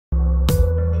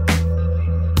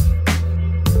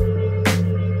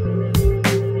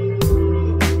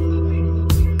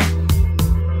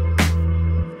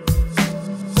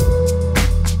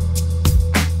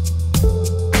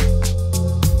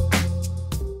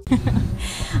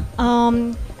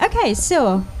Okay,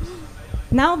 so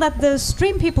now that the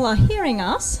stream people are hearing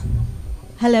us,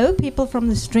 hello, people from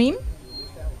the stream.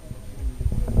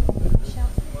 Shall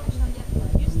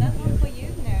use that one for you?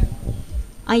 No.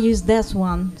 I use this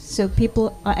one, so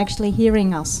people are actually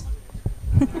hearing us.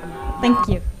 Thank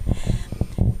you.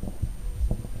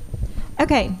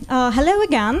 Okay, hello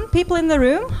again, people in the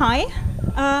room. Hi.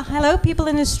 Hello, people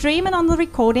in the stream and on the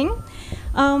recording.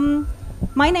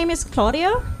 My name is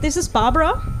Claudia. This is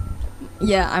Barbara.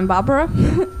 Yeah, I'm Barbara.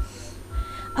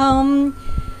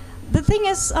 The thing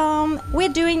is, we're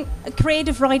doing a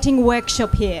creative writing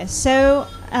workshop here. So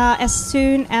as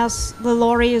soon as the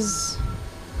lorry is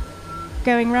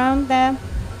going round there.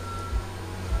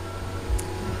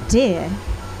 Dear.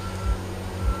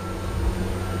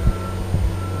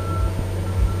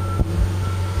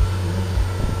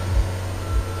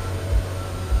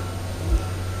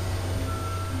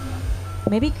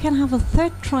 Maybe you can have a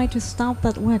third try to start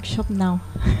that workshop now.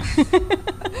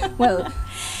 Well,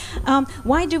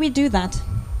 why do we do that?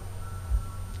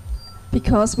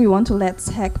 because we want to let's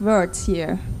hack words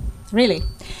here. Really?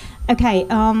 Okay,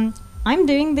 I'm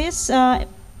doing this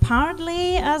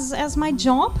partly as my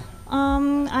job.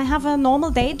 I have a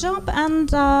normal day job, and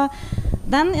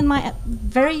then in my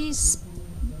very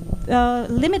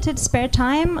limited spare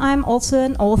time, I'm also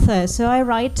an author. So I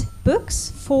write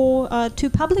books for 2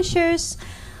 publishers,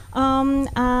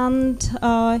 and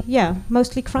yeah,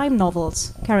 mostly crime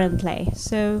novels currently.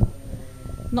 So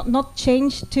not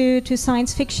changed to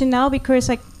science fiction now, because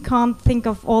I can't think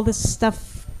of all this stuff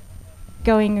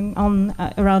going on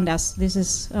around us. This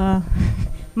is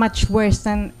much worse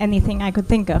than anything I could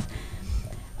think of.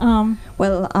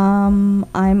 Well,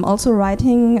 I'm also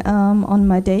writing on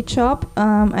my day job.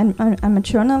 I'm a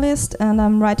journalist, and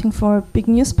I'm writing for a big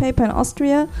newspaper in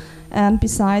Austria. And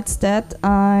besides that,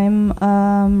 I'm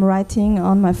writing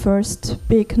on my first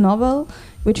big novel,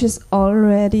 which is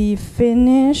already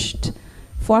finished,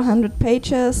 400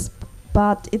 pages,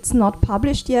 but it's not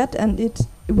published yet, and it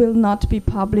will not be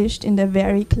published in the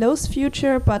very close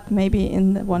future, but maybe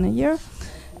in 1 year.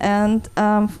 And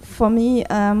for me,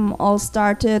 all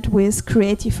started with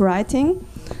creative writing.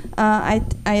 I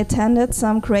attended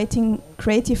some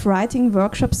creative writing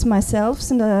workshops myself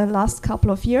in the last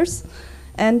couple of years,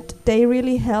 and they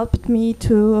really helped me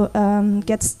to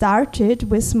get started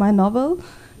with my novel,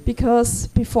 because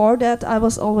before that I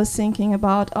was always thinking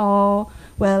about, oh,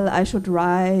 well, I should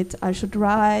write,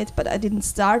 but I didn't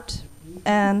start.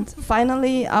 And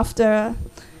finally, after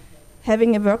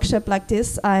having a workshop like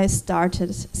this, I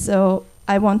started. So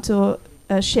I want to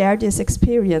share this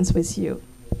experience with you.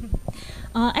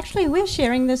 Actually, we're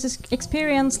sharing this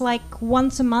experience like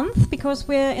once a month, because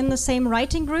we're in the same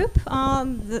writing group.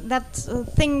 That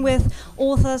thing with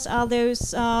authors are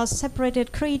those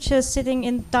separated creatures sitting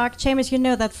in dark chambers. You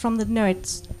know that from the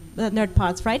nerd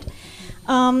parts, right?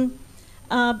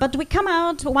 But we come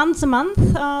out once a month,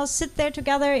 sit there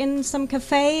together in some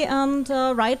cafe, and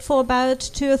write for about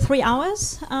 2 or 3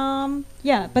 hours.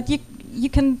 Yeah, but you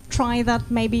can try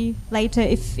that maybe later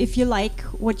if you like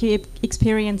what you're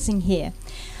experiencing here.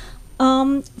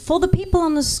 For the people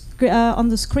on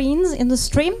the screens in the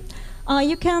stream,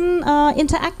 you can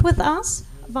interact with us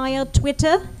via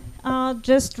Twitter.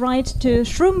 Just write to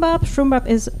Shroombup. Shroombup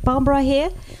is Barbara here,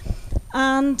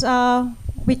 and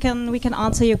we can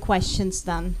answer your questions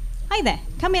then. Hi there,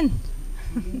 come in.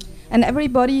 And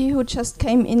everybody who just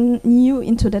came in new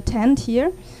into the tent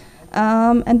here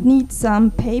and needs some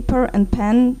paper and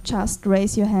pen, just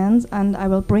raise your hands and I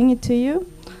will bring it to you.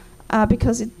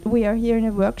 Because we are here in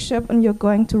a workshop and you're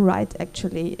going to write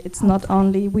actually. It's not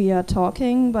only we are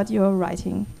talking, but you're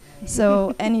writing.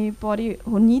 So anybody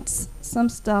who needs some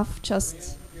stuff,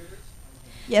 just,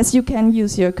 yes, you can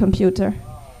use your computer.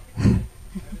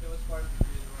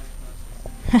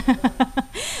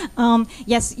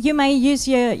 Yes, you may use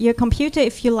your computer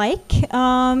if you like.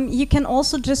 You can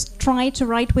also just try to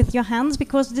write with your hands,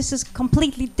 because this is a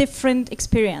completely different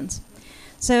experience.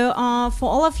 So for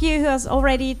all of you who has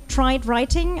already tried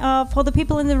writing, for the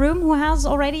people in the room who has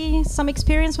already some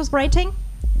experience with writing?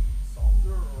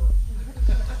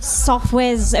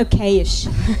 Software is okay-ish.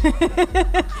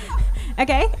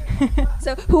 Okay.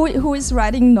 So who is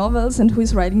writing novels and who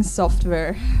is writing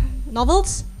software?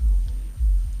 Novels?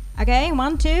 Okay,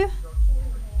 1, 2.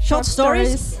 Short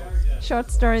stories.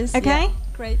 Short stories. Okay. Yeah.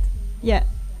 Great. Yeah.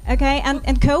 Okay,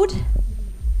 and code?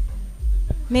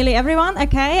 Nearly everyone.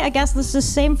 Okay, I guess this is the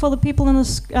same for the people in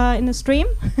the stream.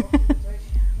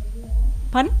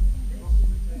 Pardon?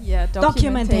 Yeah,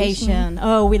 documentation.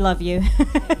 Oh, we love you.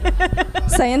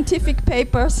 Scientific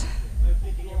papers.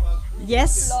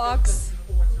 Yes. Blogs.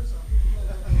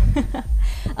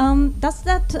 Does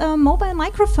that mobile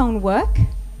microphone work?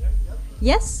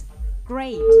 Yes?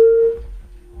 Great.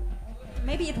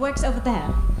 Maybe it works over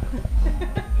there.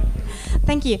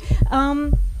 Thank you.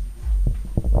 1,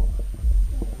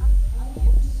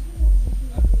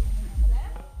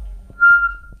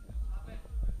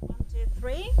 2,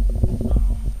 3.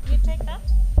 You take that.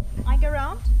 I go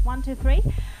around. 1, 2, 3.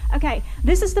 Okay,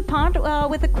 this is the part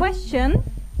with the question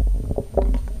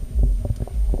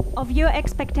of your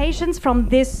expectations from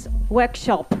this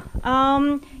workshop.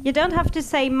 You don't have to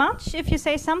say much. If you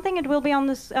say something, it will be on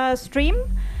the stream.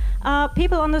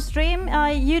 People on the stream,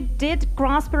 you did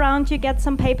grasp around, you get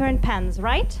some paper and pens,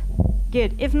 right?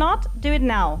 Good. If not, do it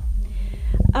now.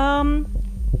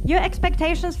 Your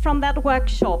expectations from that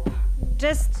workshop.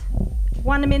 Just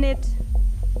 1 minute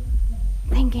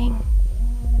thinking.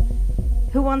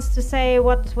 Who wants to say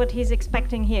what he's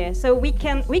expecting here? So we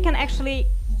can actually.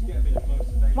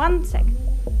 1 sec.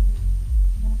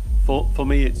 For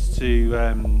me, it's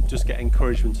to just get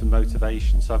encouragement and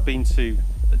motivation. So I've been to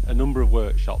a number of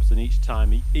workshops, and each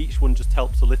time, each one just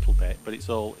helps a little bit, but it's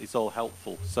all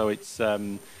helpful. So it's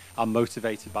I'm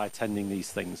motivated by attending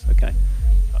these things. Okay,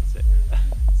 that's it.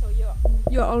 So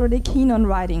you're already keen on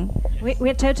writing. Yes.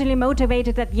 We're totally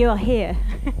motivated that you're here.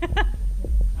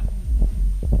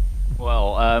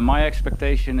 Well, my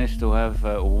expectation is to have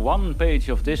 1 page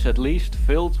of this at least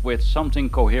filled with something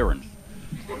coherent.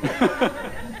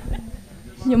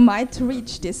 You might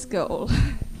reach this goal.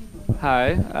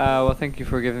 Hi, well, thank you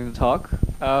for giving the talk.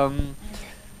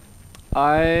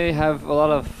 I have a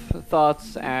lot of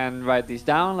thoughts and write these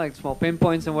down, like small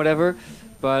pinpoints and whatever,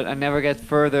 but I never get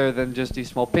further than just these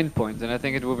small pinpoints. And I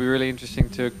think it will be really interesting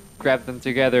to grab them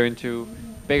together into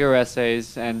bigger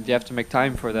essays, and you have to make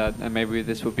time for that. And maybe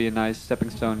this would be a nice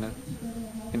stepping stone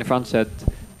in the front set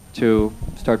to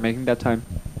start making that time.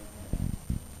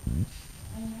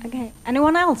 Okay.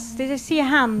 Anyone else? Did I see a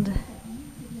hand?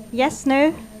 Yes?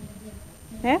 No?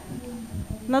 No?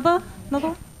 Another?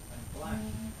 Another?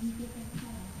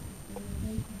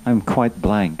 I'm quite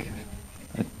blank.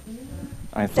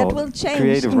 I thought That will change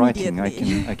creative writing.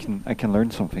 immediately. I can learn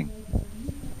something.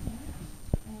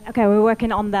 Okay, we're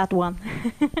working on that one.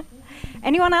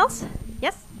 Anyone else?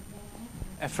 Yes?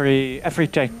 Every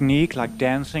technique, like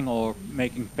dancing or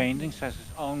making paintings, has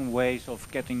its own ways of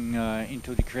getting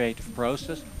into the creative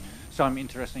process. So I'm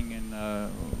interested in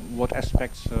what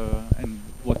aspects and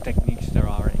what techniques there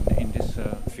are in this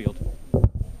field.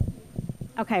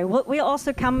 Okay, we'll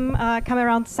also come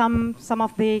around some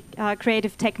of the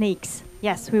creative techniques.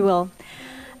 Yes, we will.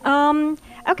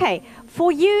 Okay,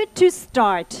 for you to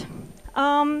start.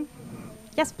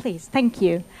 Yes, please. Thank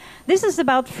you. This is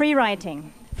about free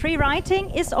writing. Free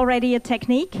writing is already a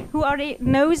technique. Who already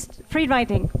knows free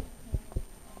writing?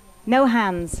 No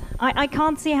hands. I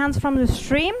can't see hands from the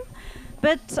stream,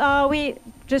 but we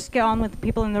just go on with the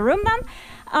people in the room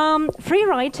then. Free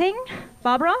writing,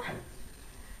 Barbara?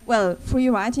 Well, free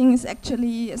writing is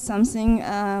actually something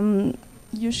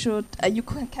you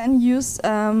can use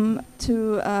to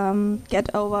get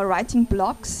over writing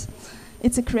blocks.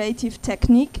 It's a creative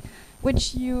technique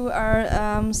which you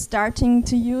are starting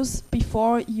to use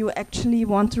before you actually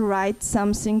want to write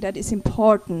something that is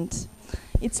important.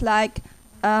 It's like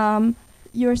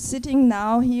you're sitting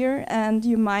now here and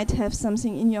you might have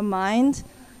something in your mind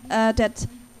that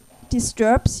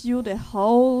disturbs you the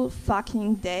whole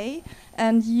fucking day,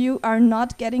 and you are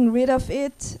not getting rid of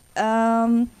it,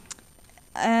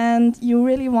 and you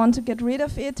really want to get rid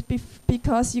of it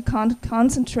because you can't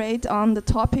concentrate on the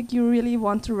topic you really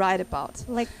want to write about.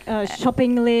 Like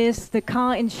shopping list, the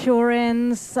car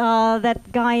insurance,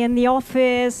 that guy in the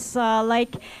office,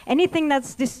 like anything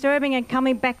that's disturbing and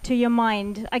coming back to your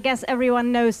mind. I guess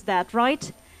everyone knows that,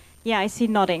 right? Yeah, I see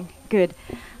nodding. Good.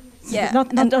 Yeah,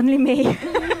 Not only me.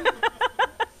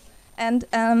 And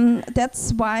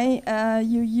that's why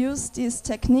you use this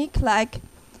technique, like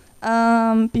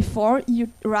before you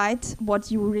write what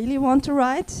you really want to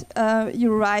write,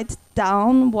 you write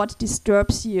down what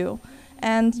disturbs you.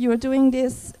 And you're doing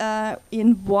this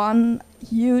in one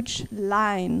huge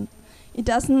line. It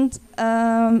doesn't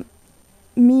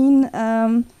mean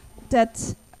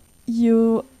that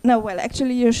you... No, well,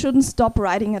 actually you shouldn't stop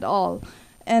writing at all.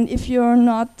 And if you're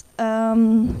not...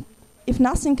 if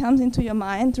nothing comes into your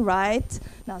mind, write,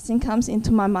 nothing comes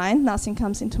into my mind, nothing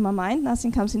comes into my mind,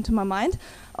 nothing comes into my mind.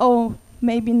 Oh,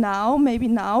 maybe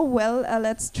now, well,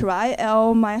 let's try.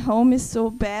 Oh, my home is so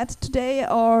bad today,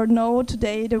 or no,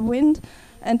 today the wind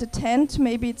and the tent,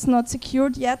 maybe it's not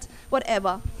secured yet,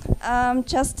 whatever.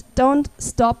 Just don't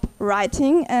stop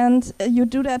writing, and you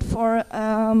do that for...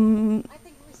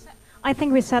 I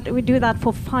think we said we do that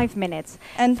for 5 minutes.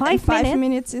 And 5 minutes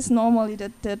minutes is normally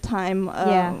the time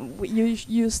you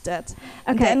use that.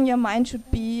 And Okay. then your mind should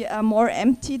be more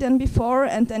empty than before,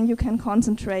 and then you can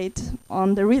concentrate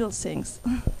on the real things.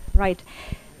 Right.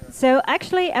 So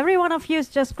actually, every one of you is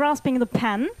just grasping the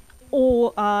pen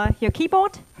or your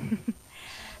keyboard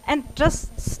and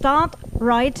just start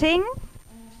writing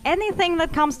anything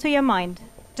that comes to your mind.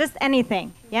 Just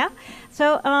anything, yeah.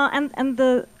 So and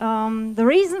the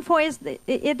reason for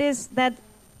it is that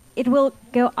it will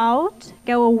go out,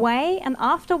 go away, and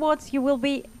afterwards you will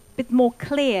be a bit more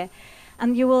clear,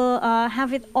 and you will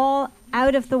have it all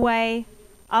out of the way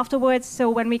afterwards. So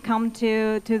when we come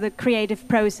to the creative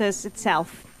process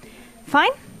itself,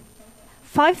 fine.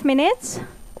 5 minutes,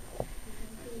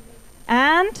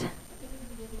 and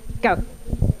go.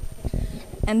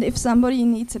 And if somebody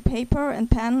needs a paper and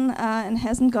pen and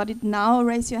hasn't got it now,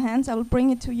 raise your hands. I will bring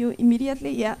it to you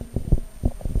immediately. Yeah.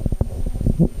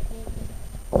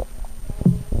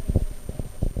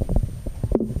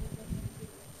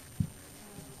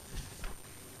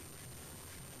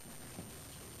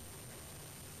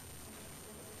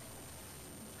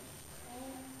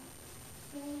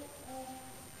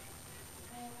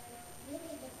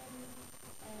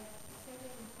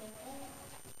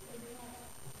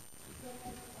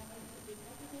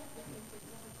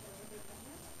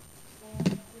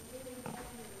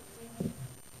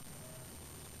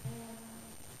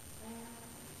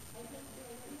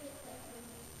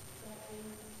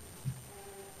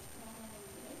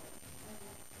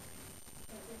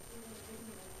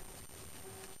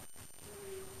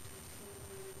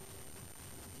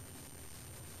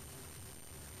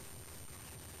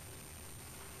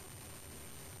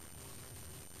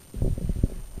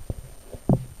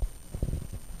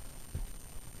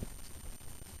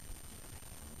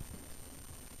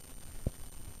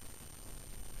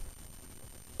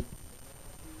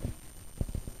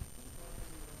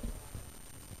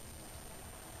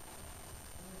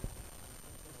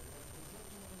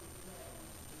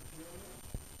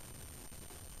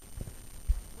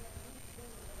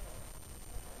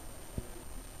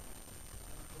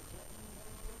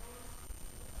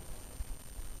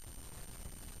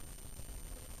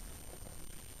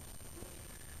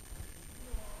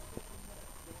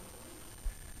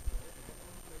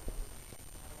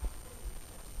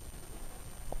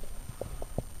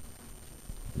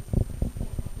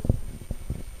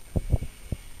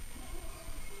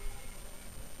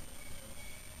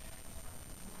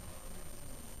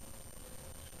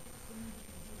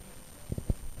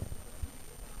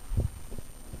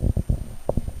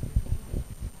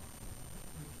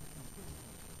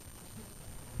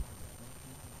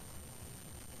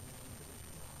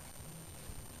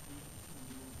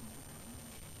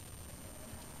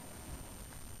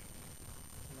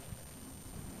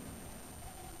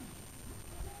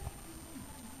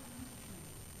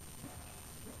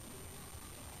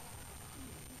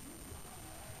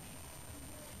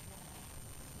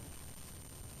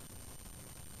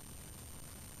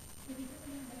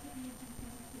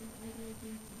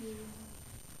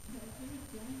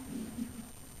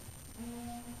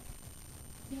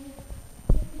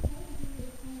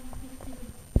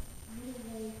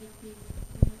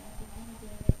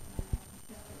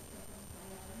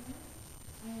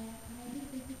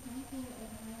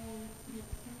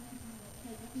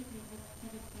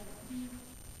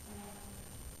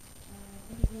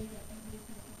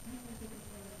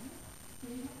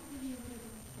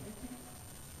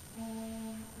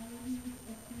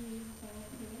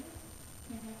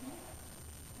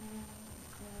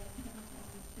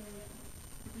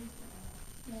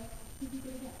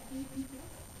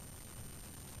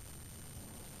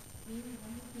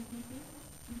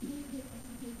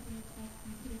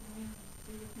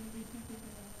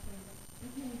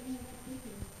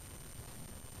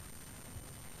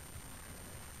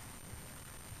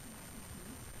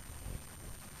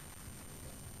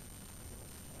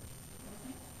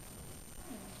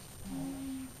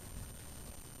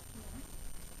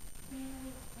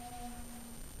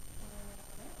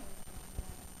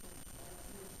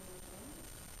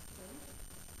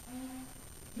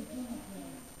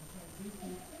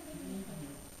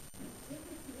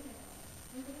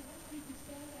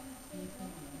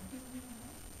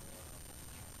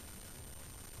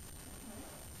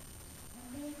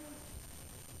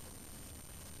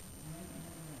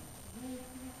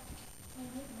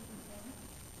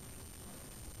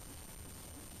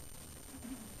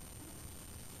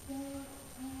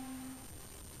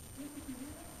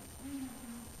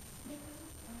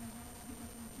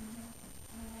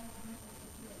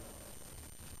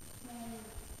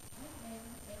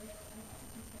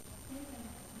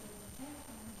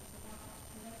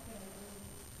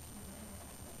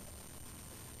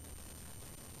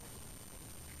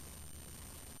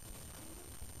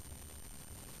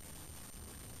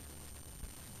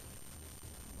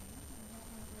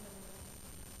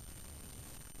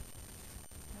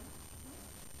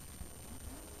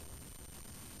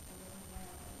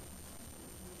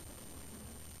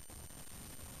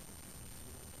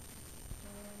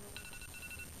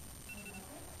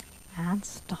 can't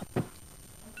stop.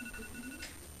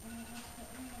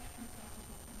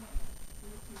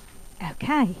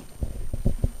 Okay.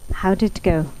 How did it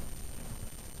go?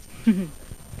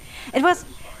 It was...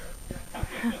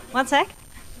 One sec.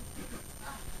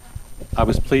 I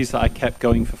was pleased that I kept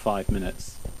going for 5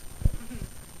 minutes.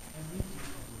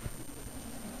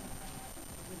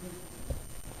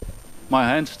 My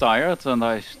hand's tired and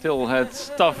I still had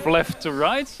stuff left to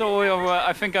write, so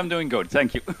I think I'm doing good.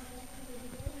 Thank you.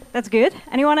 That's good.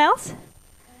 Anyone else?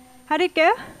 How did it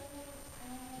go?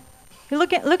 You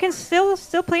looking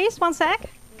still pleased? One sec.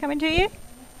 Coming to you.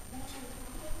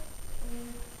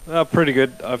 Pretty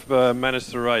good. I've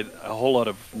managed to write a whole lot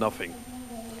of nothing.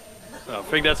 So I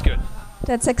think that's good.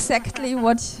 That's exactly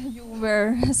what you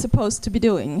were supposed to be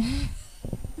doing.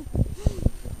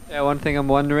 Yeah, one thing I'm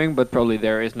wondering, but probably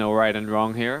there is no right and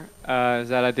wrong here, is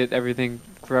that I did everything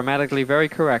grammatically very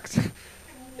correct.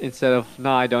 Instead of,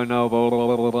 no, I don't know, blah, blah,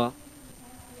 blah, blah, blah.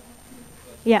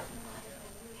 Yeah.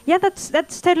 Yeah,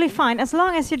 that's totally fine, as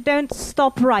long as you don't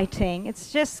stop writing.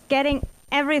 It's just getting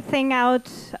everything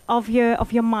out of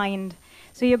your mind,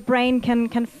 so your brain can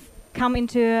come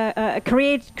into a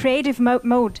creative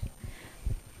mode.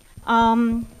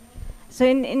 So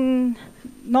in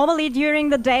normally during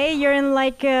the day you're in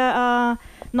like a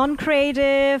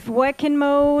non-creative working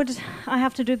mode. I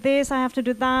have to do this, I have to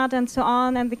do that, and so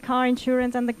on, and the car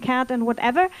insurance and the cat and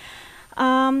whatever.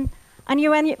 And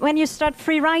when you start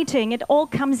free writing, it all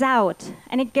comes out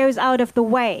and it goes out of the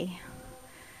way.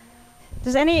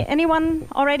 Does anyone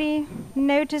already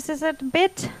notices it a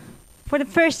bit for the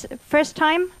first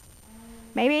time?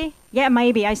 Maybe? Yeah,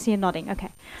 maybe. I see you nodding. Okay,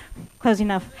 close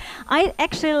enough. I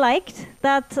actually liked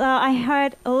that I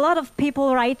heard a lot of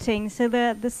people writing. So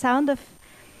the sound of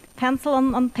pencil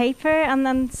on paper and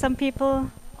then some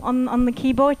people on the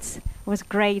keyboards was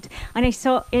great. And I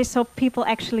saw people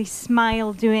actually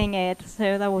smile doing it.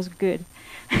 So that was good.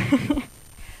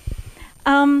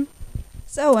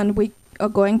 So, and we are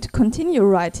going to continue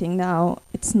writing now.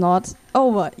 It's not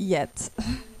over yet.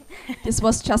 This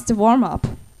was just a warm-up.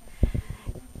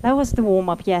 That was the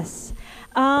warm-up, yes.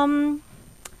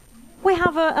 We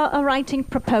have a writing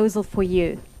proposal for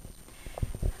you.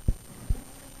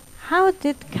 How did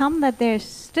it come that there's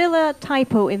still a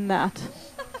typo in that?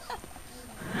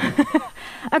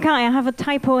 Okay, I have a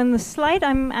typo in the slide.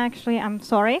 I'm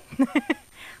sorry.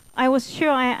 I was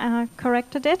sure I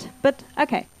corrected it, but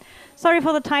okay. Sorry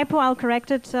for the typo. I'll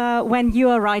correct it when you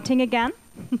are writing again.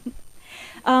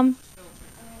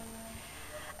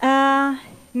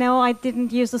 No, I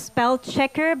didn't use a spell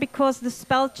checker because the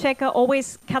spell checker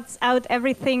always cuts out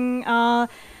everything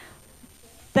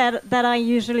that I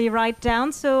usually write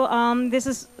down. So this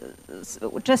is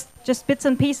just bits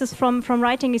and pieces from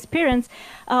writing experience.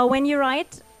 When you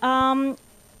write a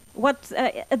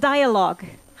dialogue,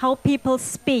 how people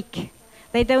speak.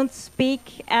 They don't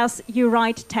speak as you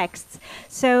write texts.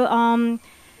 So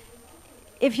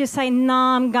if you say, no,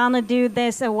 I'm gonna do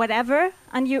this or whatever,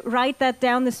 and you write that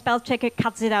down, the spell checker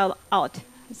cuts it out.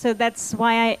 So that's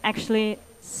why I actually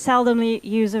seldomly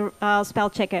use a spell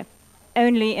checker,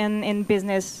 only in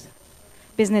business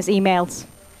emails.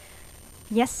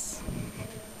 Yes?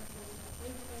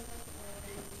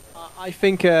 I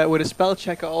think with a spell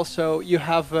checker also you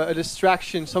have a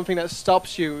distraction, something that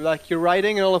stops you. Like you're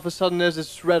writing and all of a sudden there's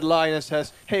this red line that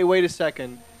says, hey, wait a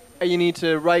second. And you need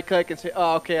to right click and say,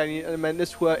 oh, okay, I meant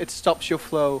this word. It stops your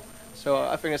flow. So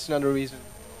I think that's another reason.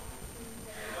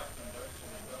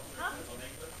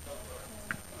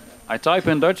 I type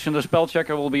in Dutch and the spell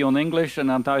checker will be on English,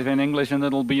 and I type in English and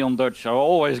it'll be on Dutch. I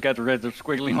always get rid of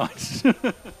squiggly lines.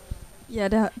 Yeah,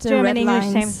 the German, red English,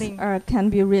 lines same thing. can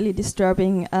be really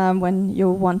disturbing when you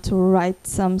want to write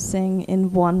something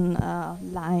in one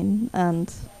line,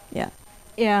 and yeah.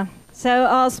 Yeah.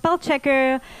 So spell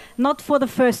checker, not for the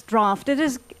first draft. It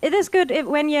is good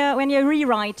when you're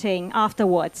rewriting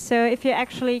afterwards. So if you're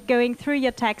actually going through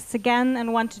your texts again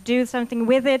and want to do something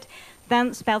with it,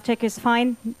 then spell checker is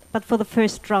fine. But for the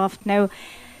first draft, no.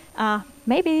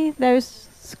 Maybe those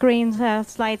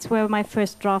slides were my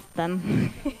first draft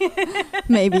then.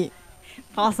 Maybe.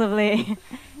 Possibly.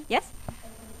 Yes?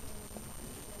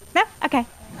 No? Okay.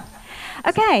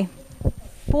 Okay.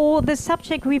 For the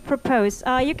subject we propose,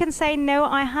 you can say, no,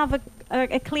 I have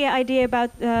a clear idea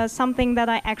about something that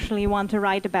I actually want to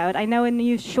write about. I know a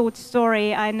new short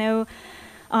story. I know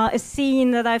a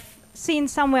scene that I've seen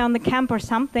somewhere on the camp or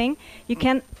something. You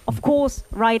can, of course,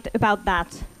 write about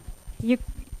that.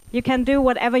 You can do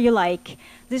whatever you like.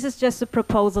 This is just a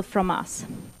proposal from us.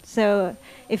 So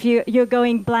if you're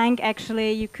going blank,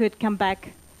 actually, you could come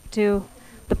back to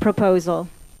the proposal.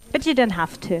 But you don't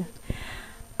have to.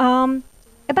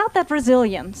 About that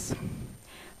resilience,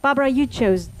 Barbara, you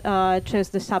chose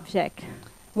the subject.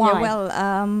 Why? Yeah,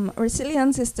 well,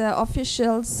 resilience is the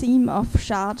official theme of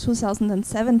SHA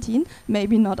 2017.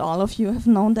 Maybe not all of you have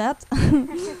known that,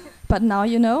 but now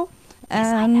you know.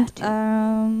 And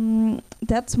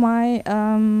that's why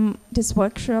this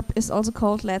workshop is also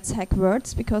called Let's Hack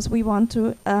Words, because we want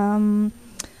to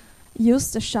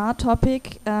use the SHA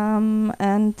topic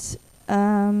and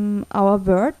our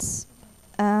words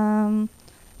and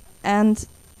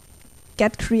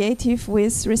get creative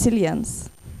with resilience.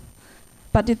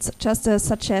 But it's just a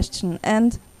suggestion,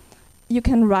 and you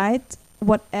can write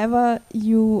whatever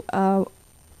you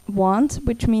want,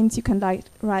 which means you can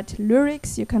write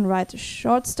lyrics, you can write a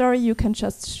short story, you can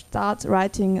just start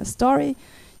writing a story,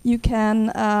 you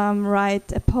can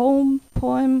write a poem,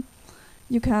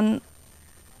 you can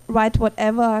write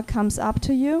whatever comes up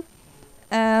to you,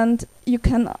 and you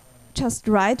can just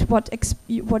write what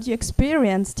you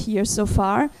experienced here so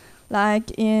far,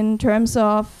 like in terms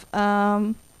of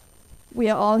we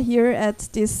are all here at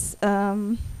this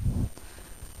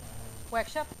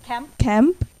workshop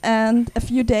camp and a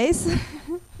few days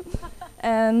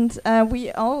and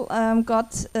we all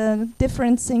got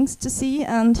different things to see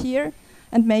and hear,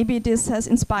 and maybe this has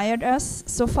inspired us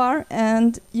so far,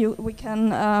 and we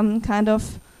can kind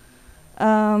of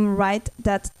write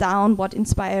that down, what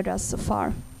inspired us so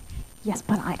far. Yes,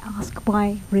 but I ask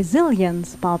why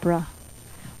resilience, Barbara?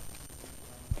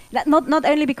 Not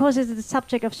only because it's the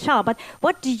subject of SHA, but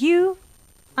what do you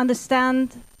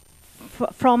understand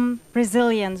from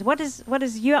resilience? What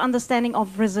is your understanding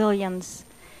of resilience?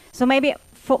 So maybe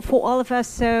for all of us,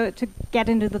 so to get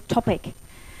into the topic.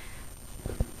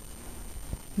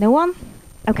 No one?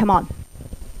 Oh, come on.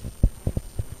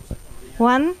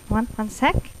 One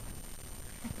sec.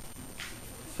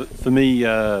 For me,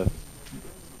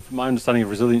 my understanding of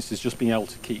resilience is just being able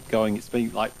to keep going. It's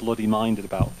being like bloody minded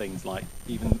about things. Like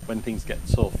even when things get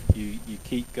tough, you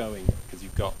keep going because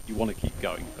you want to keep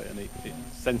going, and it's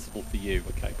sensible for you.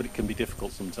 Okay, but it can be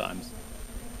difficult sometimes.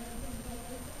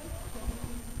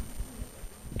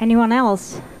 Anyone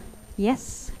else?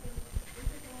 Yes.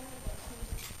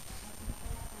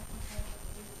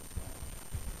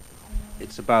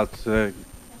 It's about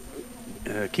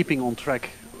keeping on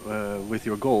track with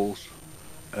your goals.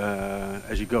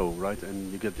 As you go, right? And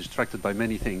you get distracted by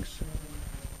many things.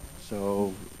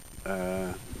 So,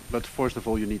 but first of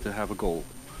all, you need to have a goal.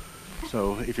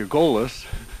 So if you're goalless,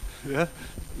 yeah,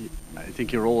 I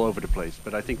think you're all over the place.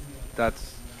 But I think that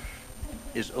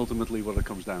is ultimately what it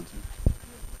comes down to.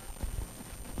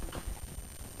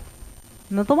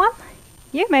 Another one?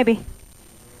 You, maybe?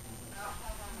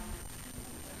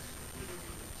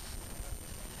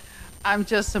 I'm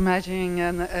just imagining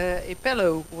a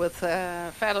pillow with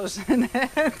feathers in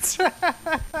it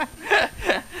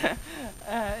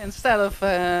instead of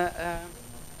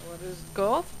what is it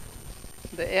called?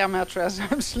 The air mattress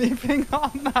I'm sleeping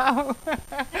on now.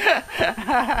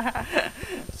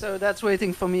 So that's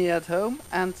waiting for me at home.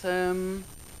 And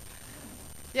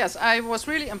yes, I was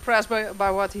really impressed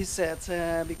by what he said,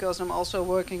 because I'm also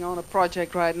working on a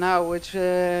project right now which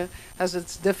has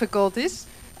its difficulties.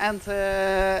 And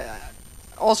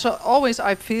also, always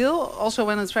I feel, also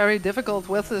when it's very difficult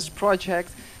with this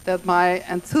project, that my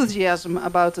enthusiasm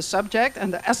about the subject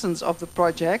and the essence of the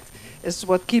project is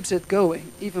what keeps it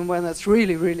going, even when it's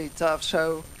really, really tough.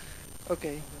 So,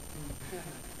 okay.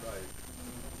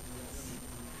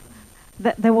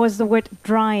 There was the word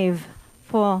drive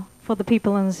for the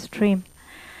people in the stream.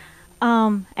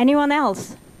 Anyone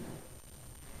else?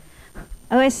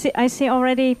 Oh, I see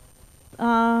already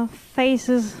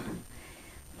faces,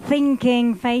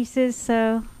 thinking faces.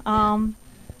 So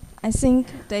I think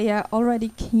they are already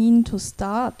keen to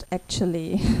start,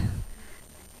 actually.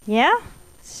 Yeah?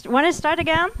 Want to start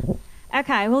again?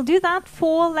 Okay, we'll do that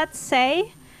for, let's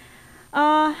say,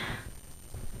 15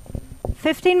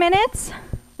 minutes.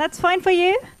 That's fine for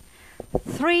you?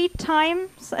 3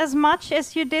 times as much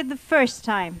as you did the first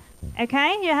time.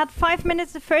 Okay, you had 5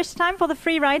 minutes the first time for the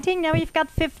free writing, now you've got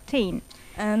 15.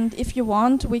 And if you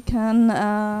want, we can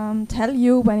tell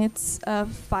you when it's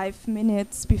 5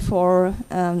 minutes before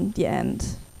the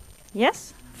end.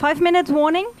 Yes? 5 minutes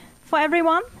warning for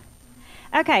everyone?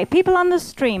 Okay, people on the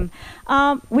stream.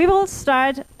 We will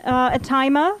start a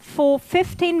timer for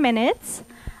 15 minutes.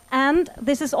 And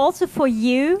this is also for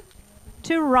you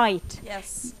to write.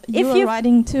 Yes, you're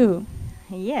writing too.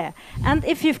 Yeah, and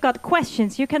if you've got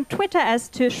questions, you can Twitter us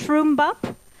to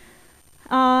SHROOMBAB,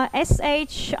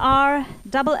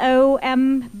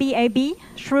 SHROOMBAB,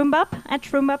 SHROOMBAB, at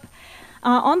SHROOMBAB,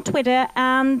 on Twitter,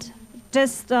 and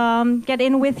just get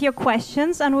in with your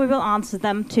questions and we will answer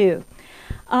them too.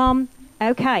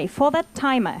 Okay, for that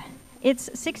timer, It's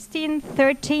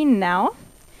 16:13 now.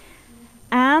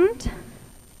 And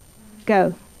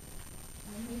go.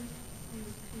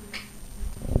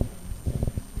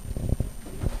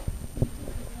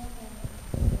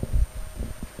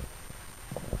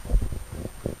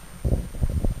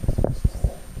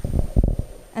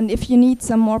 And if you need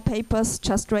some more papers,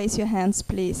 just raise your hands,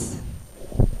 please.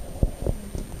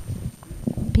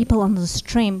 People on the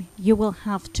stream, you will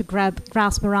have to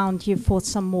grasp around you for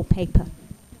some more paper.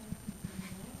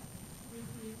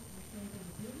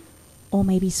 Or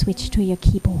maybe switch to your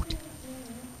keyboard.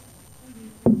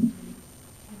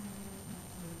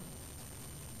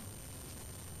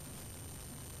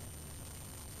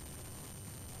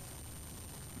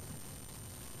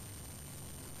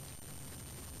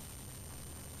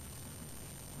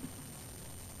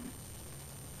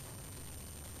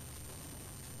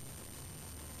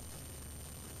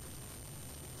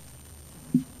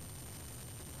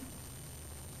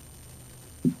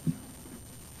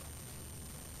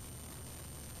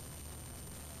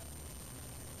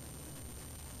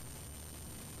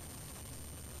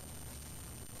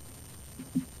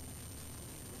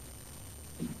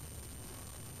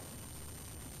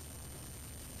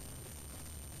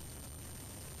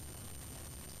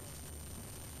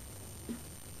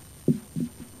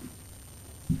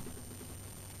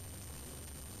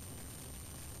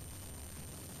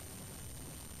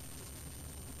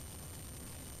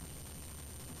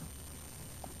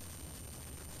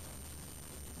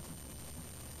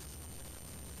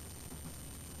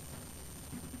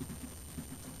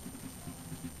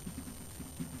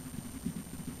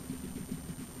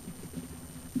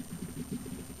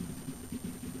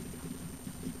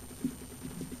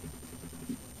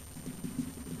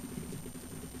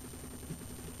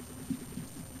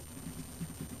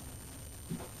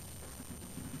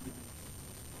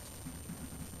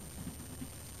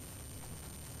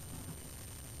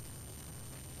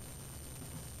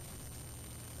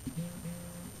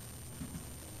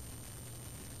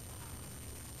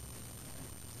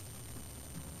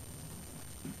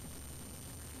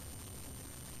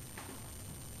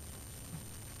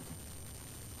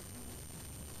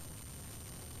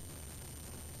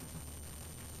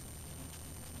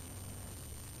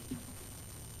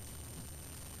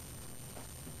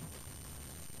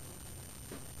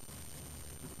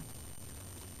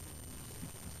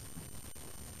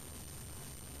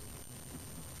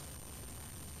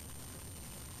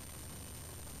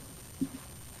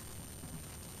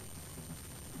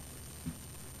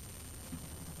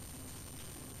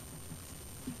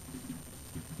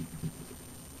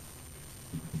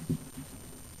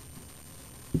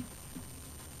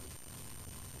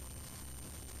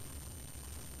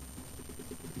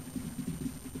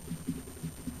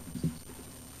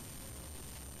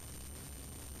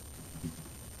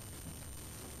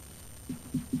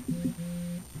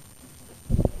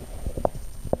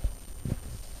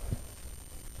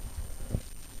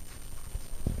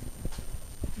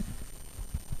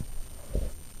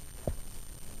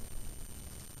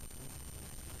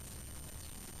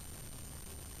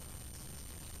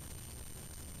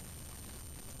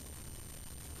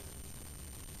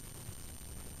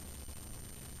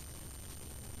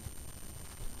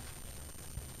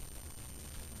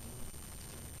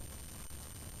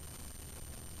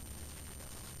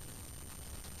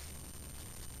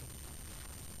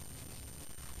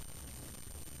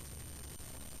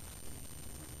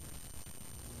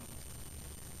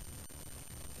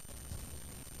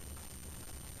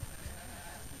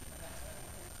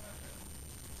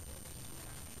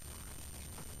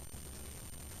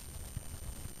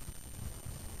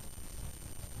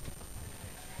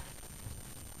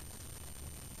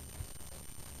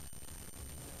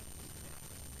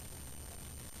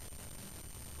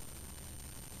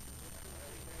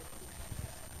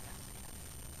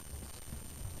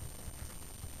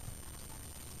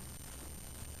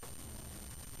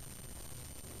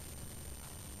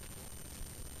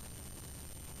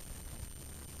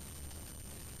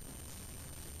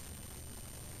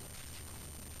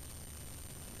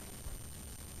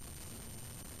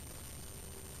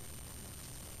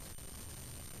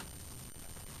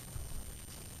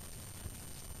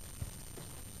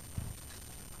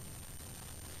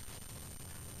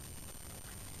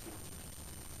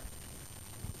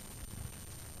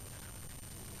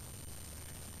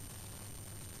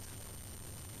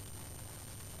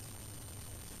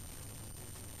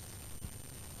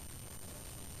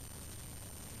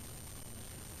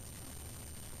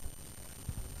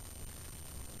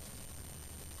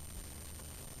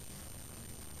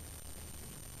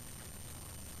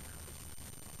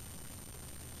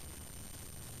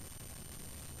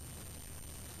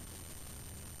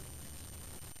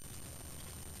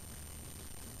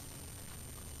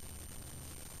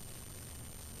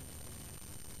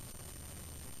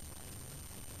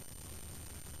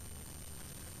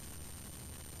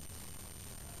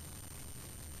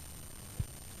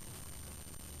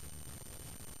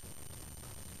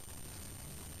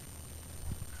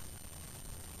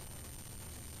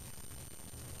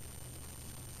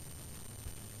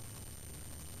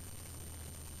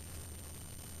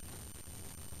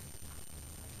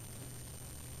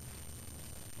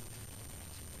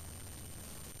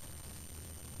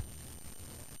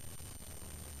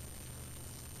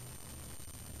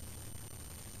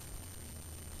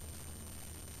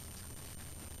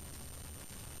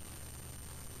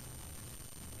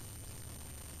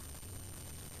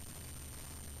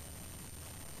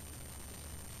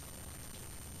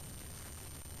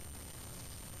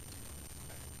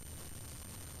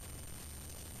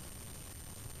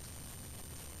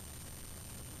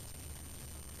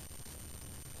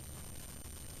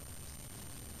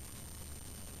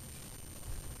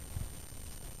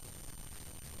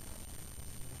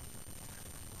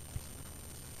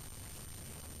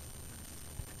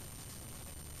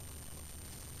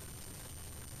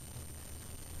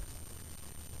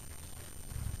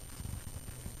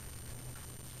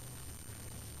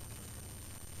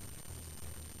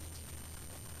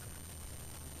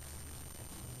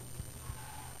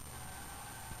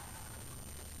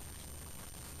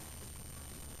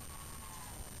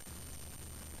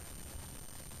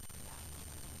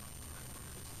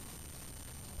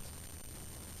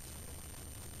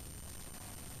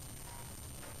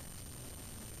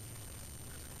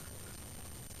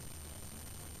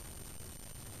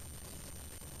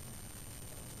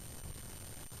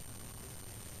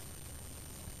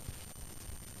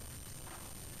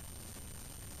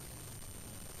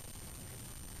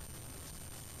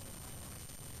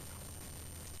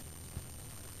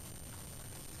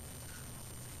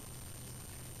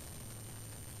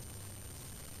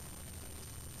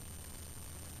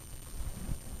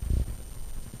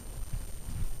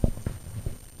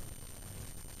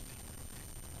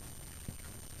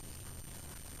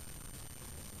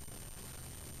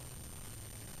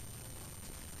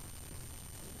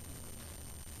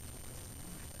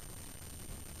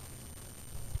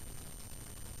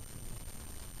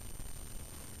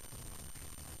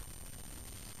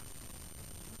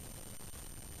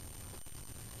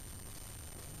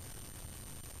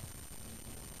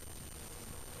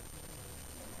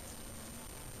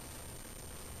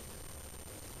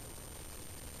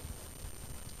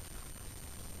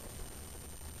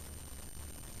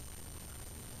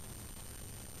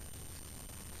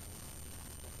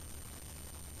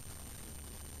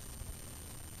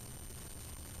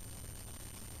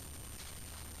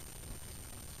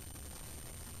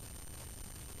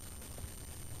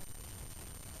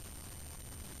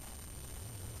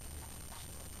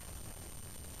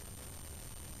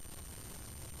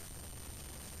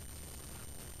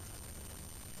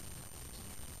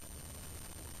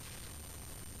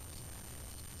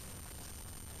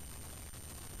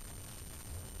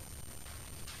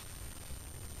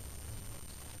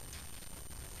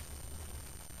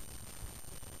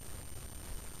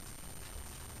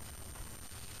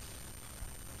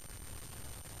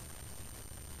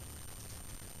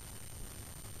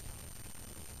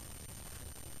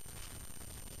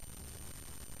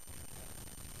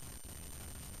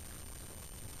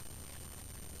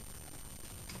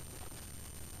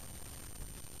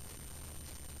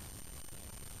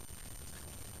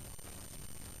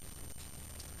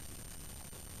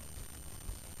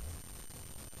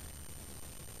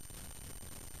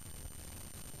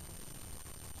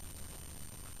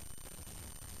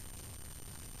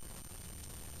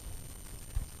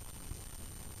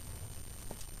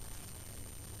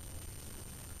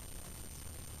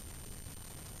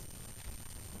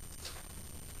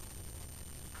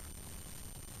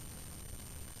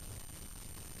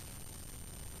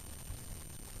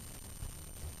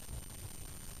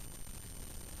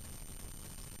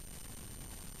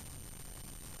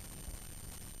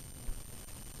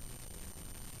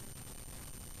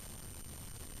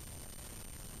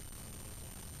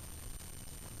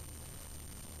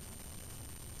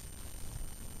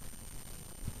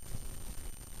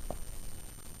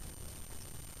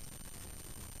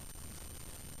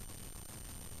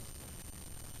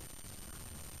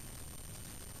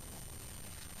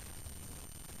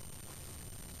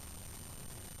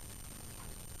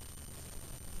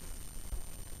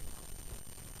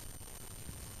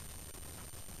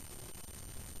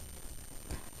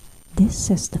 This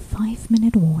is the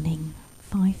 5-minute warning.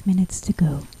 5 minutes to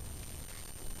go.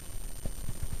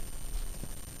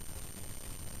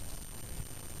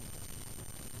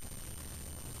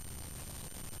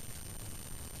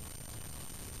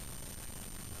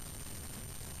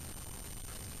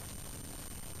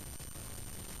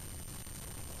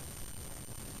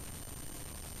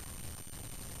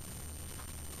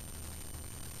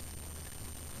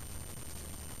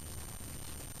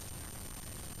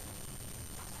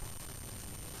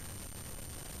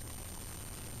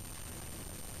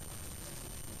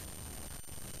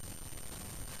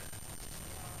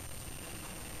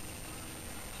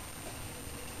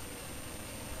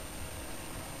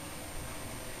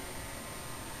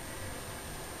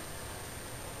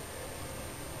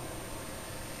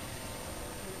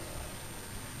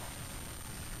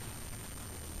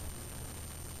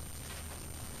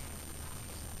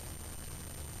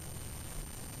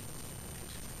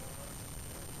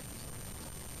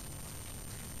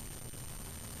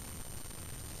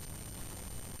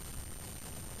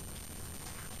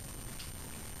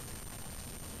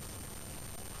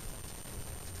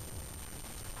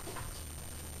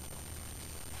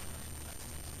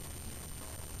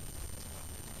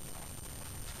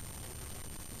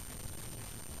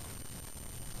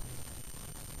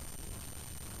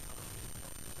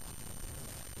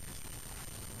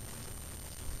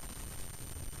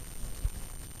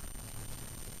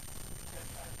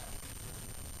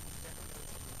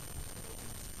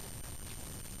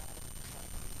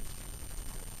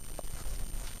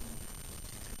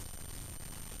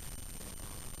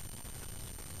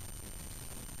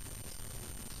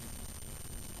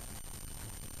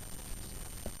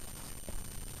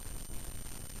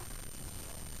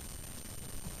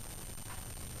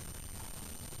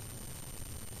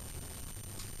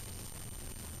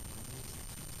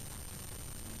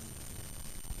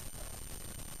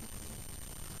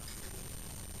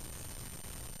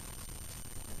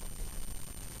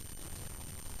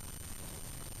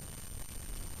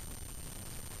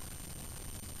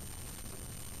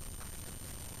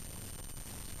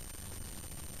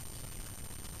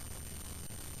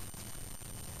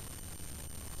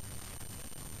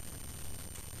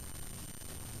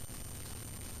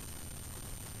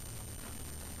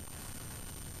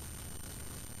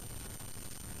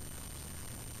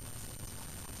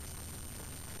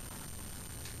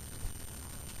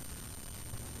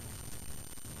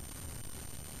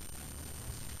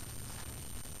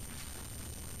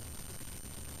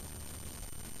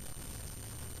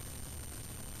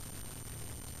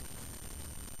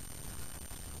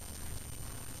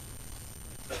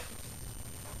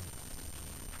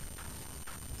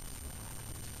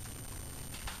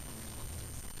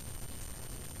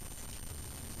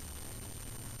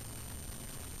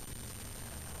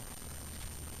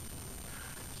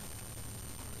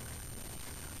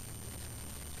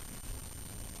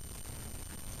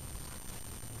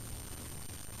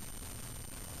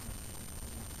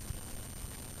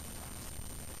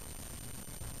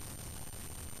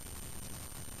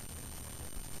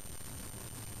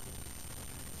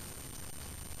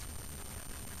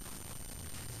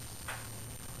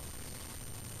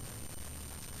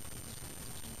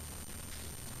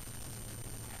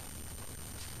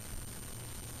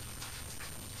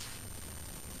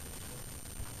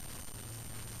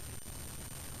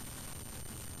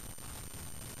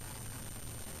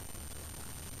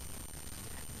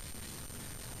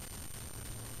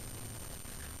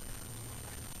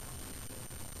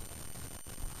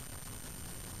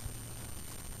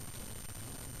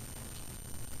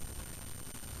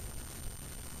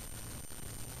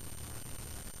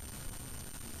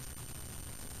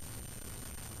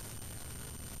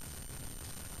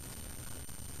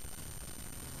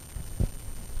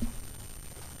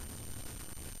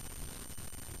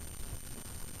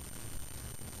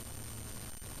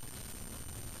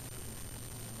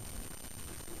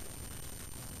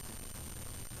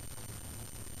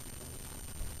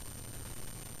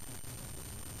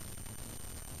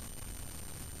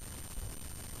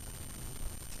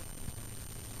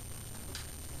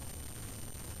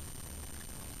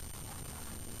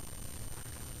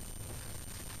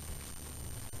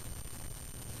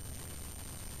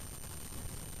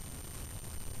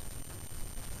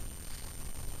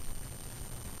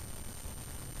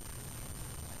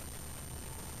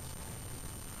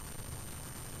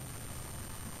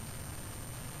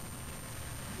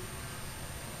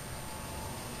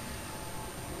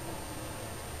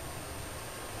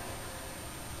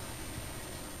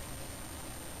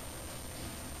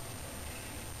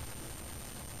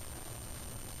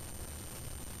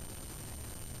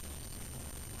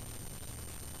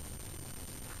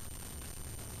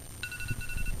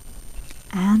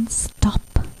 And stop.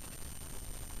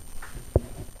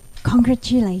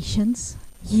 Congratulations,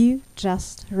 you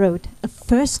just wrote a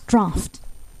first draft.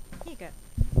 Here you go.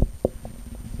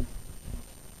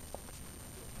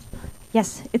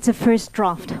 Yes, it's a first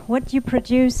draft. What you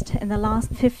produced in the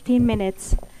last 15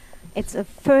 minutes, it's a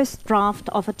first draft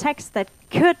of a text that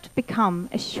could become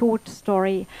a short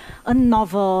story, a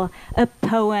novel, a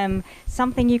poem,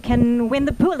 something you can win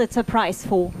the Pulitzer Prize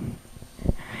for.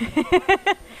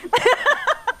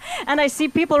 And I see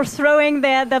people throwing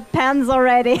their pens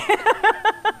already.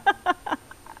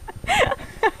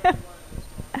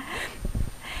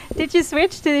 Did you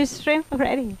switch to the stream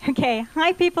already? Okay.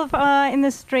 Hi, people in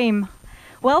the stream.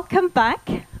 Welcome back.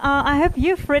 I hope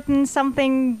you've written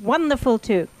something wonderful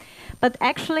too. But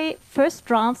actually, first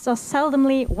drafts are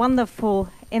seldomly wonderful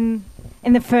in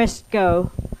the first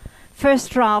go.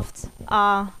 First drafts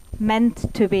are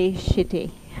meant to be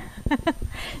shitty.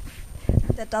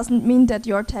 That doesn't mean that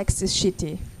your text is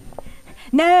shitty.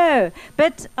 No,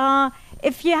 but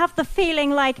if you have the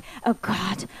feeling like, oh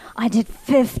God, I did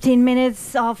 15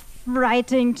 minutes of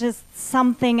writing just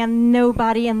something and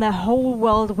nobody in the whole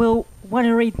world will want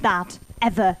to read that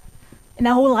ever in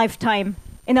a whole lifetime,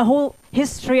 in a whole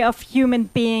history of human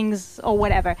beings or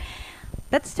whatever.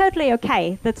 That's totally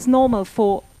okay. That's normal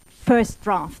for first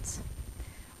drafts.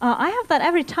 I have that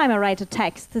every time I write a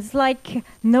text. It's like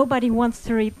nobody wants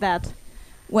to read that.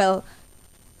 Well,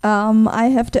 I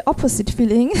have the opposite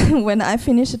feeling. When I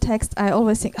finish a text, I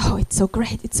always think, oh, it's so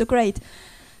great, it's so great.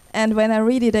 And when I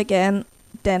read it again,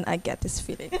 then I get this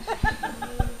feeling.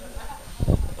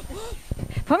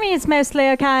 For me, it's mostly,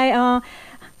 okay,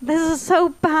 this is so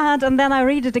bad, and then I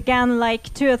read it again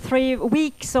like 2 or 3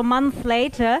 weeks or months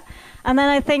later, and then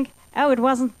I think, oh, it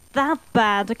wasn't that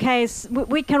bad, okay,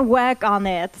 we can work on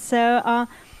it. So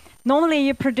normally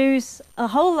you produce a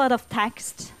whole lot of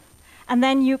text, and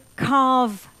then you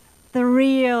carve the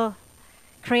real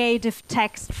creative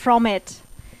text from it.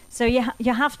 So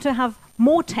you have to have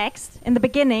more text in the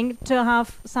beginning to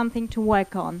have something to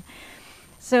work on.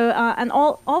 So and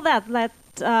all that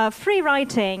free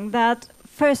writing, that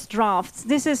first drafts,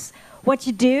 this is what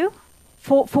you do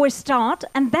for a start,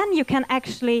 and then you can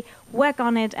actually work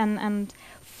on it and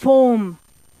form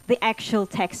the actual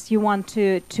text you want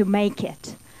to make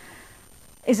it.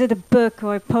 Is it a book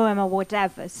or a poem or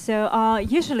whatever? So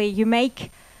usually you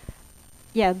make,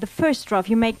 the first draft,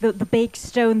 you make the big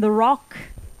stone, the rock,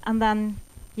 and then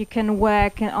you can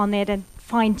work on it and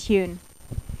fine-tune.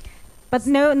 But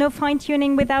no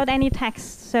fine-tuning without any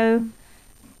text, so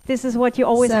this is what you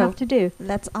always have to do.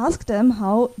 Let's ask them,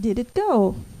 how did it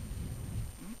go?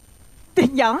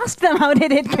 You ask them, how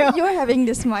did it go? You're having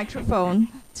this microphone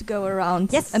to go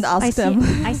around and I ask them.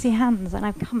 I see hands and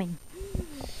I'm coming.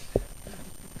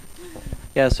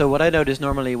 Yeah, so what I notice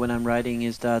normally when I'm writing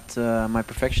is that my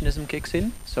perfectionism kicks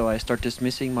in. So I start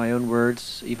dismissing my own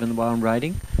words even while I'm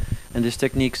writing. And this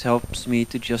technique helps me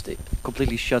to just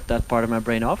completely shut that part of my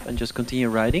brain off and just continue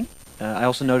writing. I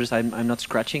also notice I'm not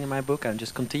scratching in my book. I'm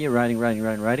just continue writing.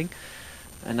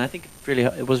 And I think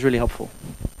it was really helpful.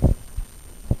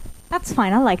 That's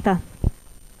fine. I like that.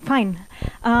 Fine.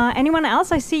 Anyone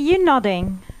else? I see you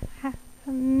nodding.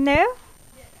 No?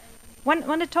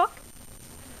 Want to talk?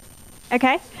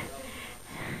 Okay.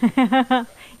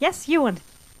 Yes, you want.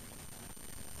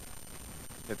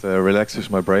 It relaxes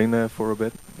my brain for a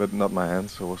bit, but not my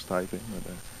hands. I was typing.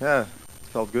 But, yeah, it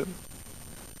felt good.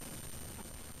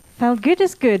 Felt good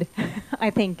is good, I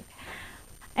think.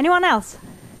 Anyone else?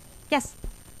 Yes.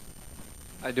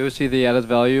 I do see the added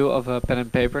value of a pen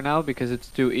and paper now, because it's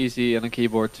too easy on a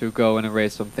keyboard to go and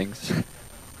erase some things.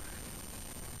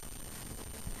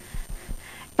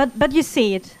 But you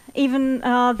see it, even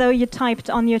though you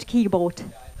typed on your keyboard.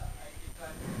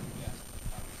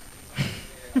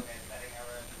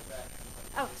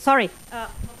 Oh, sorry.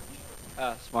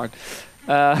 Smart.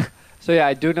 So yeah,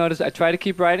 I do notice. I try to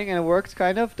keep writing, and it works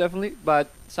kind of, definitely. But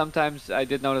sometimes I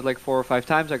did notice, like 4 or 5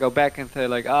 times, I go back and say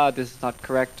like, this is not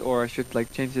correct, or I should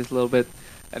like change this a little bit,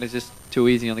 and it's just too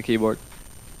easy on the keyboard.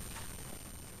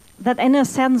 That inner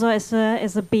censor is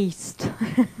a beast.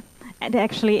 It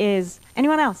actually is.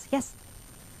 Anyone else? Yes.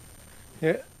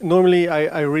 Yeah. Normally,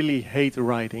 I really hate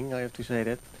writing. I have to say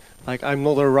that. Like, I'm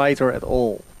not a writer at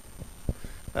all.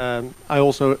 I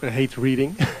also hate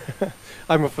reading.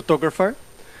 I'm a photographer.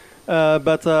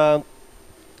 That's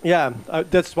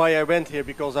why I went here,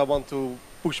 because I want to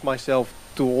push myself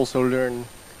to also learn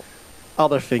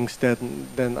other things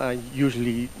than I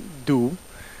usually do.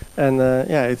 And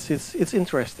it's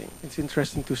interesting. It's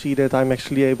interesting to see that I'm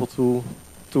actually able to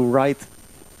write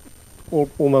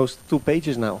almost 2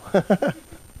 pages now.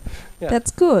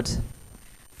 That's good.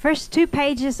 First 2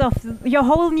 pages of your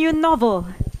whole new novel.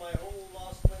 My whole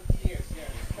last 20 years, yeah.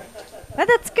 But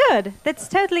that's good. That's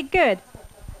totally good.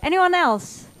 Anyone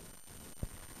else?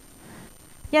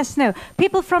 Yes, no.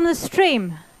 People from the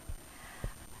stream.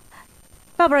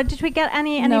 Barbara, did we get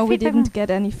any No, feedback? we didn't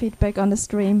get any feedback on the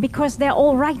stream. Because they're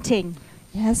all writing.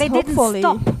 Yes, they hopefully.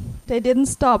 didn't stop. They didn't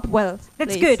stop. Well,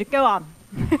 That's please. good. Go on.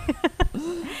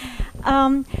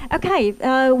 Okay,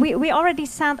 we already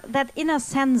said that inner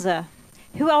censor.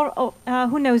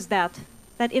 Who knows that?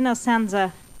 That inner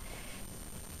censor.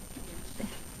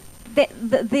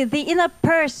 The inner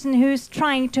person who's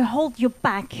trying to hold you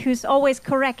back, who's always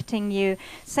correcting you,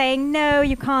 saying, no,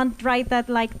 you can't write that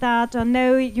like that, or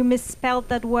no, you misspelled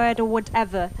that word, or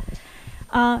whatever.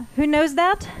 Who knows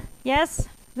that? Yes?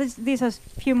 These are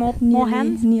a few more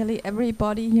hands. Nearly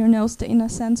everybody here knows the inner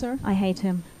censor. I hate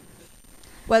him.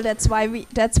 Well, that's why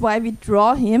we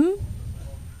draw him.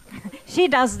 She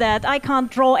does that. I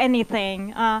can't draw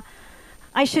anything.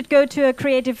 I should go to a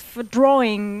creative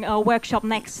drawing workshop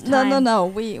next time. No.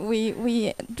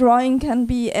 We drawing can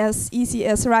be as easy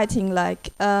as writing.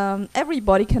 Like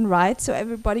everybody can write, so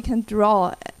everybody can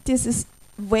draw. This is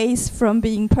ways from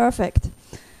being perfect,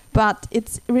 but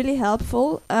it's really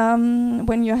helpful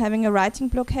when you're having a writing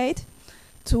blockade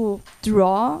to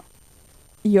draw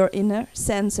your inner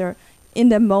censor. In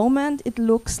the moment, it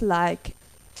looks like.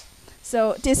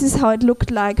 So this is how it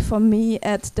looked like for me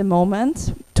at the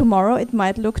moment. Tomorrow it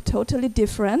might look totally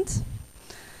different.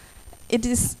 It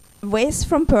is ways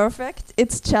from perfect.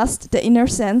 It's just the inner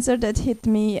censor that hit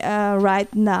me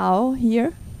right now,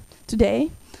 here,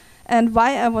 today. And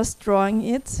why I was drawing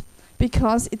it,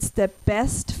 because it's the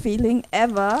best feeling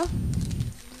ever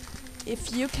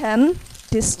if you can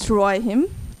destroy him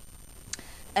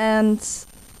and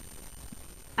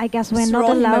I guess we're not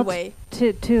allowed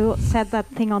to set that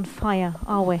thing on fire,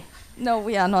 are we? No,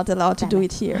 we are not allowed to do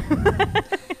it here.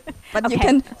 But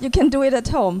Okay. you can do it at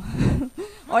home.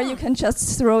 Or you can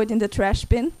just throw it in the trash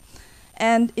bin.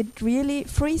 And it really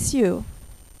frees you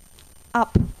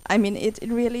up. I mean, it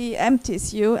really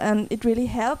empties you and it really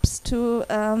helps to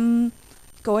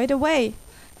go it away.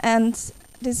 And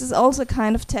this is also a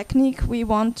kind of technique we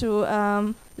want to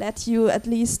let you at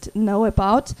least know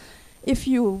about. If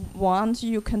you want,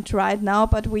 you can try it now,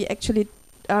 but we actually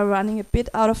are running a bit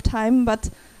out of time. But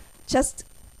just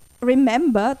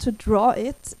remember to draw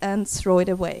it and throw it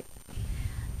away.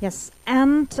 Yes,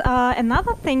 and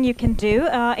another thing you can do,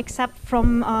 except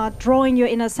from drawing your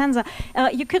inner censor,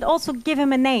 you could also give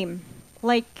him a name,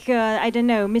 like, I don't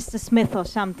know, Mr. Smith or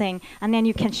something, and then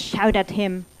you can shout at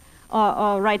him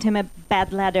or write him a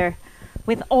bad letter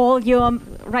with all your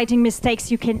writing mistakes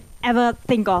you can ever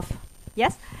think of.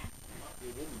 Yes?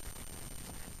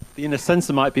 The inner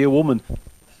censor might be a woman.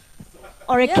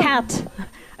 Or a cat,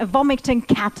 a vomiting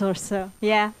cat or so,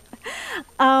 yeah.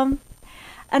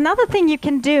 Another thing you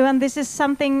can do, and this is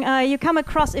something you come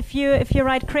across if you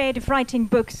write creative writing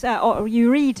books or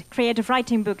you read creative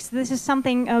writing books. This is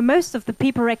something most of the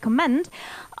people recommend,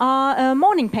 are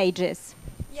morning pages.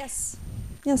 Yes,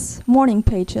 morning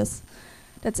pages.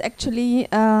 That's actually,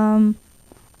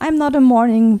 I'm not a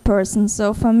morning person,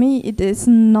 so for me it is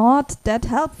not that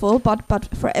helpful, but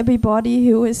for everybody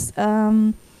who is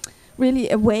really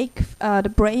awake,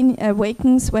 the brain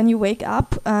awakens when you wake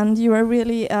up and you are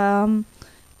really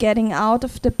getting out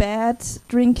of the bed,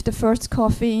 drink the first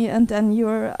coffee, and then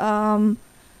you're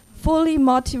fully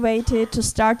motivated to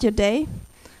start your day.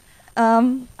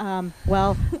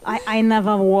 Well, I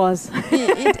never was.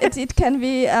 It can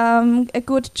be a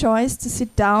good choice to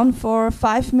sit down for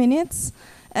 5 minutes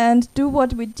and do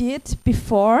what we did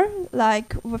before,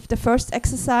 like with the first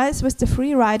exercise with the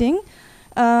free writing.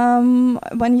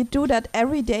 When you do that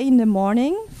every day in the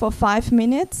morning for 5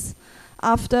 minutes,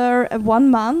 after 1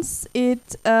 month,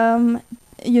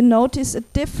 you notice a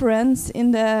difference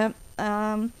in the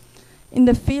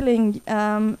feeling.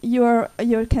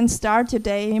 You can start your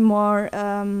day more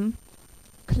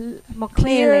clear,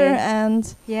 clearly.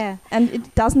 and Yeah. and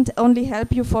it doesn't only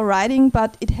help you for writing,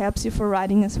 but it helps you for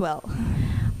writing as well.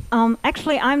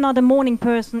 Actually, I'm not a morning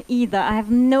person either. I have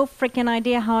no freaking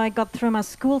idea how I got through my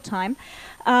school time.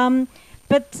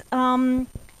 But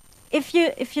if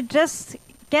you just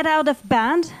get out of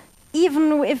bed,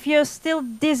 even if you're still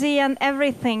dizzy and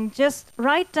everything, just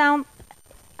write down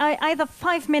either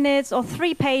 5 minutes or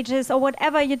 3 pages or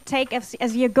whatever you take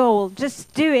as your goal.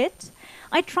 Just do it.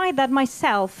 I tried that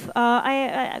myself.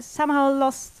 I somehow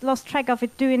lost track of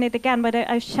it, doing it again, but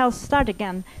I shall start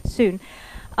again soon.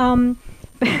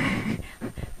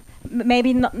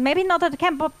 Maybe not at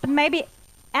camp, but maybe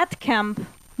at camp.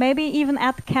 Maybe even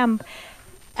at camp.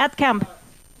 At camp.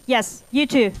 Yes, you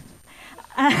too.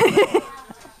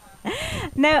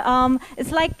 No,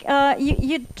 it's like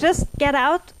you just get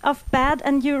out of bed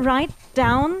and you write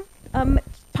down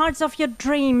parts of your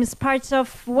dreams, parts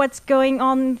of what's going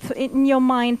on in your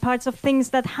mind, parts of things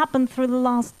that happened through the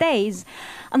last days.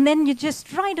 And then you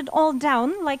just write it all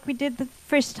down like we did the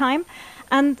first time.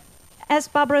 And as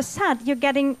Barbara said, you're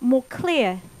getting more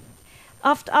clear.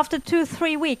 After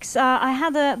 2-3 weeks, I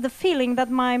had the feeling that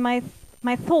my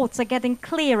thoughts are getting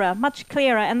clearer, much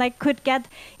clearer, and I could get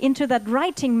into that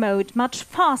writing mode much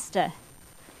faster.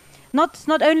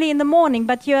 Not only in the morning,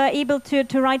 but you are able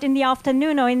to write in the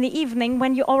afternoon or in the evening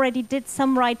when you already did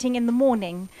some writing in the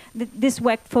morning. This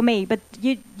worked for me, but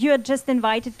you are just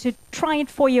invited to try it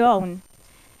for your own.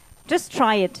 Just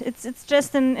try it. It's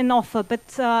just an offer,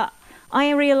 but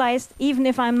I realized, even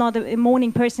if I'm not a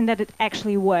morning person, that it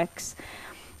actually works.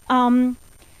 And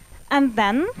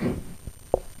then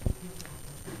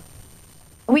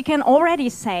we can already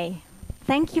say,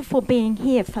 thank you for being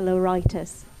here, fellow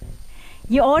writers.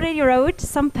 You already wrote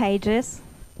some pages.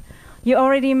 You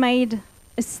already made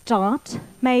a start,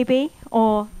 maybe,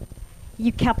 or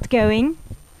you kept going.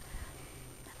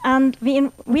 And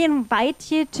we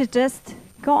invite you to just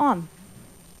go on.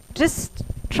 Just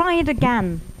try it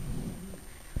again.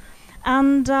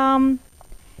 And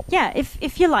yeah,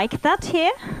 if you like that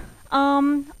here,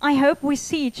 I hope we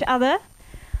see each other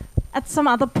at some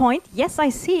other point. Yes, I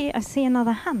see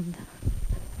another hand.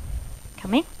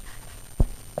 Coming.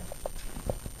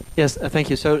 Yes, thank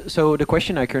you. So the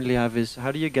question I currently have is,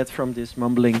 how do you get from this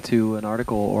mumbling to an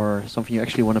article or something you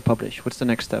actually want to publish? What's the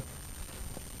next step?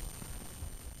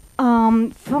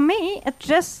 For me, it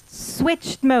just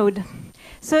switched mode.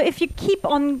 So if you keep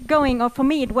on going, or for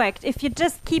me it worked, if you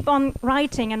just keep on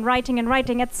writing and writing and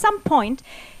writing, at some point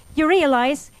you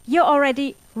realize you're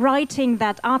already writing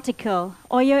that article,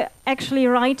 or you're actually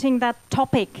writing that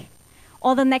topic,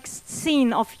 or the next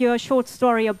scene of your short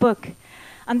story or book.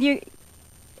 And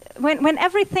when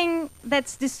everything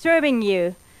that's disturbing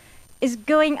you is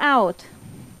going out,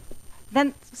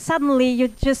 then suddenly you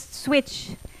just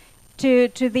switch to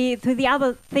the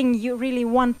other thing you really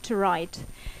want to write.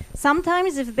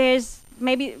 Sometimes if there's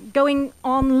maybe going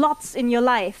on lots in your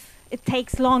life, it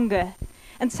takes longer.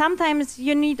 And sometimes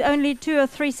you need only 2 or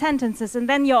 3 sentences, and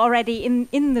then you're already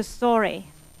in the story.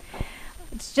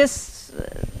 It's just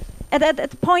at a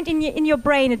point in your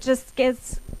brain, it just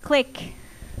gets click.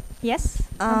 Yes.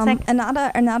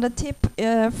 Another tip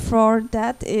for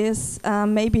that is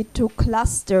maybe to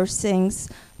cluster things.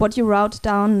 What you wrote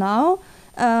down now,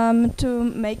 to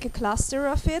make a cluster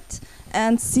of it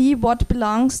and see what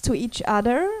belongs to each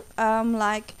other.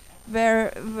 Like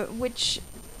which,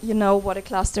 you know what a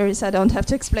cluster is. I don't have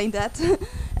to explain that.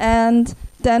 And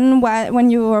then when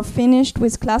you are finished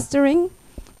with clustering,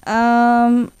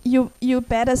 you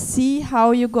better see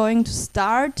how you're going to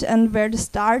start and where the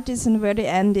start is and where the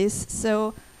end is.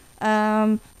 So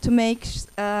to make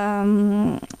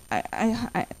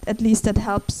at least that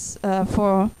helps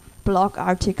for blog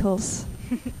articles.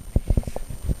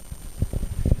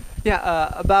 Yeah,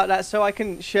 about that. So I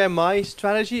can share my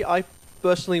strategy. I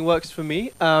personally works for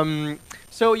me.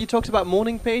 So you talked about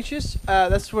morning pages.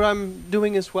 That's what I'm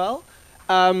doing as well.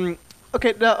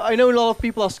 Okay, now I know a lot of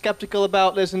people are skeptical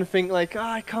about this and think like, oh,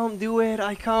 I can't do it.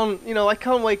 I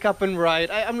can't wake up and write.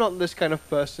 I'm not this kind of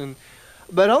person.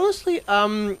 But honestly,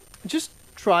 just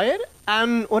try it.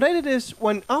 And what I did is,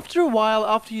 after a while,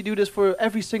 after you do this for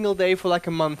every single day for like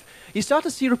a month, you start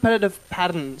to see repetitive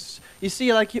patterns. You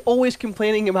see, like, you're always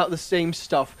complaining about the same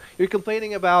stuff. You're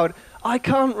complaining about, I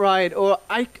can't write, or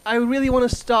I really want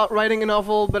to start writing a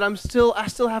novel, but I still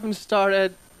haven't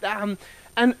started.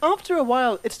 And after a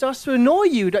while, it starts to annoy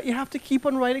you that you have to keep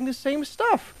on writing the same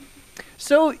stuff.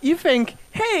 So you think,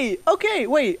 hey, okay,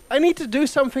 wait, I need to do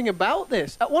something about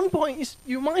this. At one point,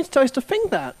 your mind starts to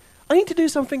think that. I need to do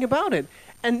something about it.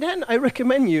 And then I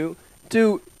recommend you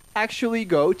to actually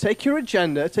go, take your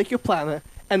agenda, take your planner,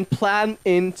 and plan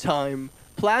in time.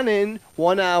 Plan in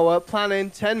 1 hour, plan in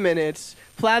 10 minutes,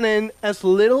 plan in as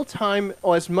little time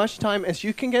or as much time as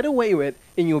you can get away with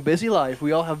in your busy life.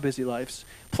 We all have busy lives.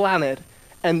 Plan it,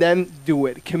 and then do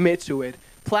it. Commit to it.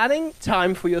 Planning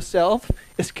time for yourself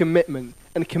is commitment,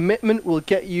 and commitment will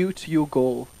get you to your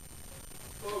goal.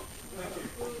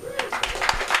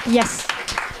 Yes.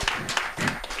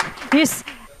 Here's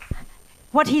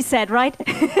what he said, right?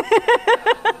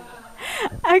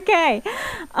 Okay.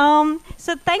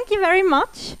 So thank you very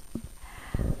much.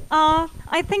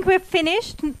 I think we're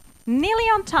finished. Nearly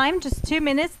on time, just 2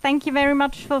 minutes. Thank you very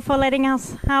much for letting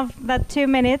us have that 2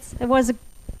 minutes. It was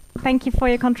thank you for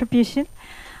your contribution.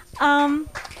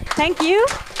 Thank you.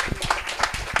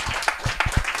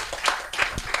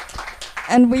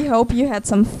 And we hope you had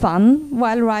some fun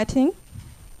while writing.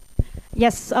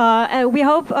 Yes, we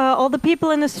hope all the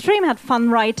people in the stream had fun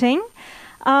writing.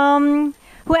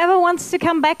 Whoever wants to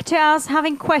come back to us,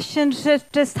 having questions,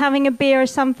 just having a beer or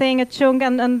something, a chung,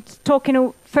 and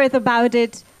talking further about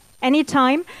it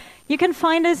anytime, you can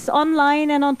find us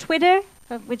online and on Twitter,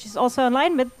 which is also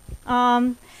online. But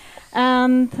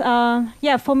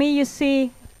yeah, for me, you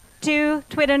see 2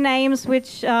 Twitter names,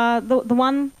 which the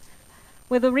one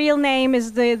with the real name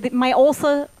is my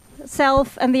author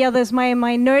self, and the other is my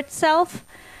nerd self.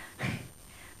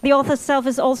 The author self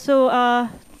is also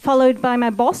followed by my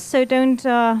boss, so don't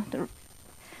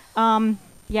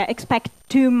expect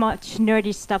too much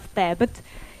nerdy stuff there, but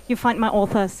you find my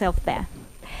author self there.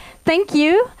 Thank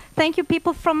you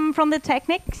people from the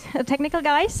technical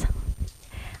guys,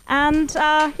 and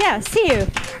yeah, see you.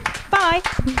 Bye.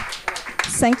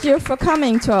 Thank you for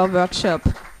coming to our workshop.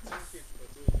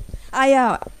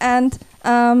 Yeah, and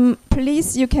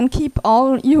please, you can keep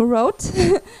all you wrote,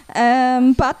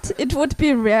 but it would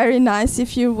be very nice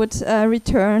if you would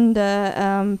return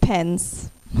the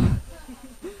pens.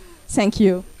 Thank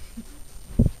you.